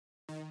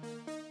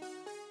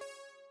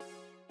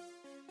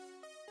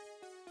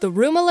The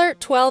Room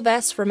Alert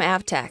 12S from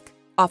AVTECH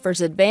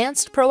offers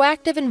advanced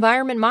proactive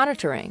environment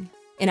monitoring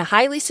in a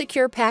highly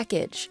secure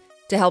package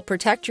to help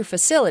protect your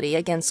facility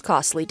against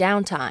costly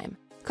downtime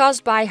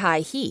caused by high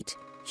heat,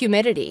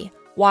 humidity,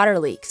 water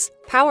leaks,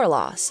 power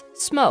loss,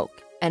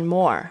 smoke, and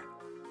more.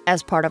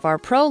 As part of our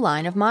Pro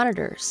line of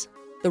monitors,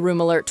 the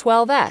Room Alert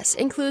 12S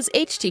includes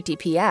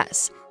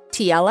HTTPS,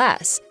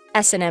 TLS,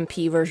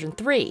 SNMP version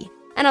 3,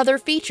 and other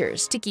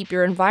features to keep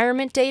your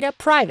environment data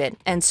private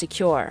and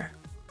secure.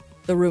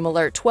 The Room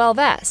Alert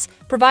 12S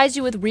provides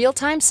you with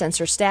real-time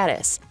sensor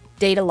status,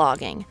 data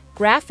logging,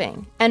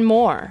 graphing, and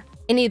more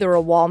in either a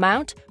wall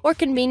mount or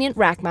convenient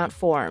rack mount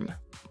form.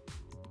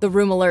 The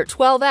Room Alert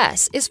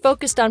 12S is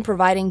focused on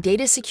providing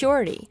data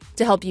security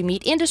to help you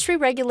meet industry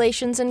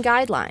regulations and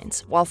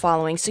guidelines while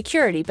following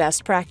security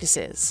best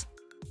practices.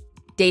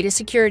 Data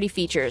security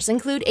features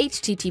include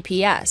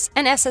HTTPS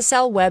and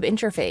SSL web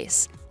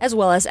interface, as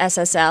well as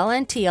SSL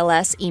and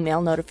TLS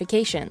email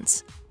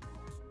notifications.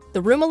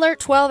 The Room Alert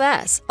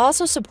 12S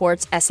also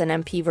supports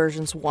SNMP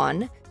versions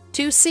 1,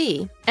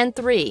 2C, and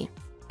 3,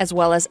 as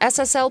well as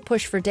SSL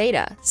push for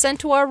data sent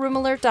to our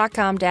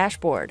roomalert.com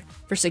dashboard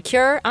for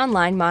secure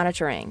online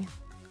monitoring.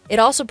 It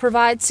also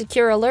provides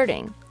secure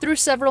alerting through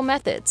several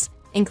methods,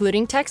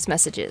 including text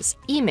messages,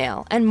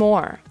 email, and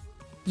more.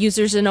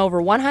 Users in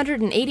over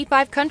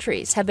 185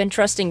 countries have been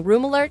trusting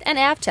Room Alert and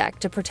AVTECH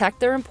to protect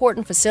their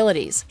important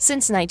facilities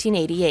since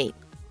 1988.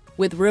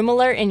 With Room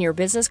Alert in your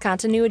business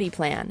continuity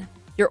plan,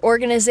 your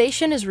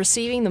organization is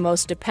receiving the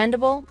most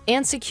dependable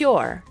and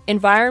secure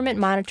environment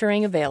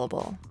monitoring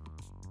available.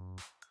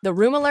 The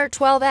Room Alert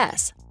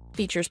 12S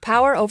features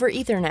power over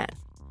Ethernet,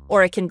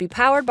 or it can be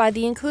powered by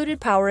the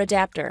included power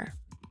adapter.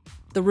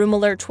 The Room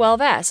Alert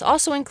 12S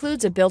also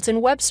includes a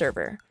built-in web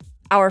server,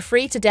 our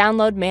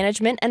free-to-download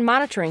management and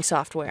monitoring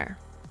software,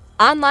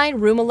 online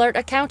Room Alert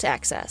account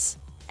access,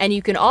 and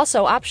you can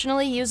also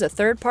optionally use a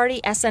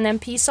third-party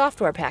SNMP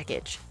software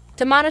package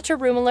to monitor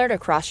Room Alert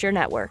across your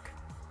network.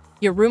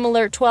 Your Room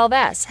Alert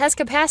 12S has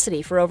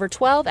capacity for over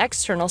 12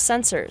 external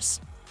sensors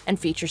and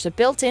features a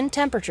built-in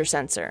temperature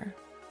sensor.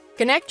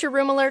 Connect your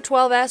Room Alert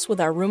 12S with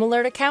our Room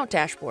Alert account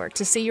dashboard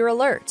to see your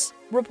alerts,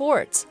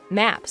 reports,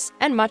 maps,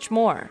 and much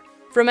more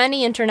from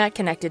any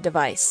internet-connected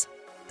device.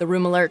 The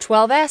Room Alert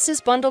 12S is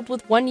bundled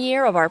with 1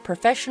 year of our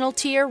professional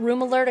tier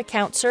Room Alert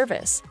account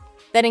service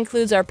that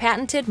includes our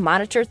patented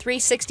Monitor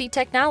 360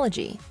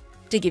 technology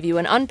to give you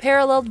an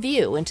unparalleled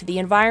view into the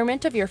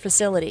environment of your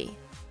facility.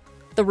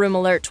 The Room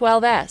Alert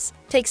 12S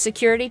takes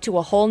security to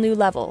a whole new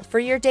level for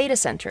your data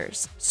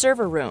centers,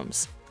 server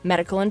rooms,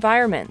 medical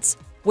environments,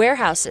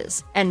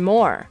 warehouses, and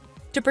more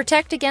to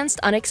protect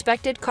against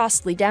unexpected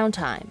costly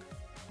downtime.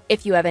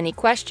 If you have any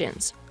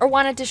questions or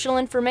want additional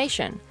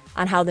information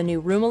on how the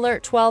new Room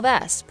Alert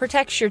 12S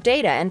protects your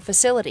data and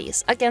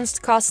facilities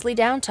against costly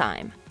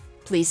downtime,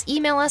 please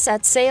email us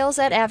at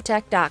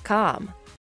sales@avtech.com.